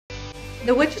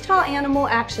The Wichita Animal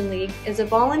Action League is a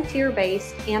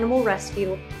volunteer-based animal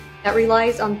rescue that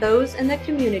relies on those in the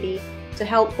community to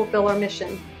help fulfill our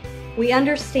mission. We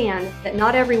understand that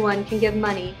not everyone can give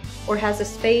money or has a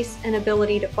space and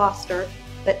ability to foster,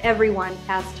 but everyone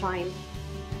has time.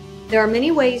 There are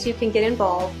many ways you can get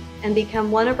involved and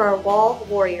become one of our WAAL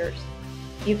warriors.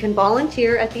 You can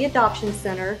volunteer at the Adoption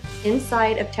Center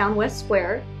inside of Town West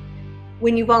Square.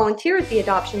 When you volunteer at the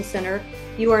Adoption Center,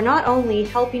 you are not only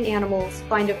helping animals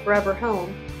find a forever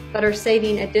home, but are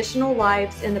saving additional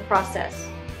lives in the process.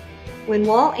 When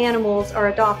WAAL animals are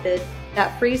adopted,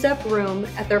 that frees up room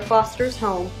at their foster's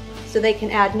home so they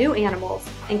can add new animals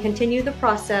and continue the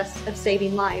process of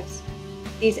saving lives.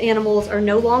 These animals are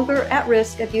no longer at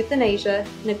risk of euthanasia,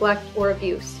 neglect, or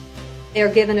abuse. They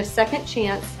are given a second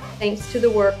chance thanks to the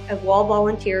work of WAAL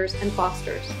volunteers and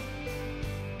fosters.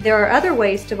 There are other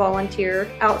ways to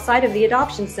volunteer outside of the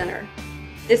Adoption Center.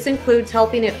 This includes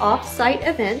helping at off-site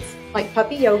events like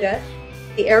Puppy Yoga,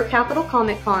 the Air Capital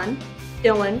Comic Con,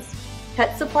 Dillon's,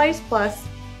 Pet Supplies Plus,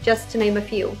 just to name a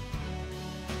few.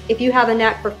 If you have a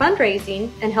knack for fundraising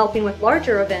and helping with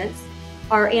larger events,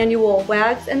 our annual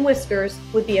Wags and Whiskers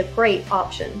would be a great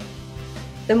option.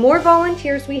 The more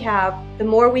volunteers we have, the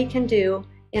more we can do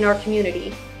in our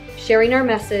community, sharing our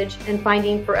message and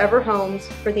finding forever homes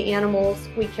for the animals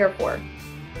we care for.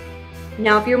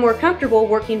 Now, if you're more comfortable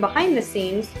working behind the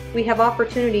scenes, we have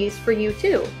opportunities for you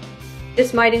too.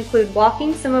 This might include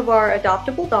walking some of our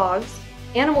adoptable dogs,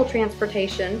 animal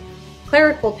transportation,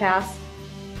 clerical tasks,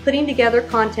 putting together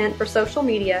content for social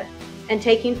media, and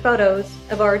taking photos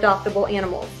of our adoptable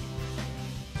animals.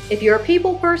 If you're a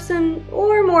people person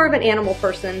or more of an animal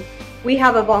person, we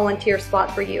have a volunteer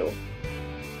spot for you.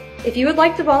 If you would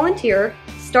like to volunteer,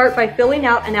 start by filling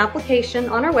out an application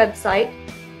on our website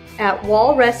at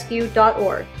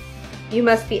waalrescue.org. You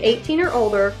must be 18 or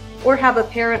older or have a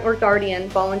parent or guardian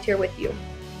volunteer with you.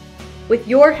 With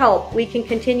your help, we can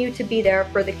continue to be there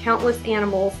for the countless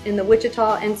animals in the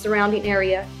Wichita and surrounding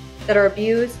area that are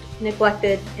abused,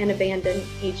 neglected, and abandoned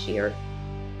each year.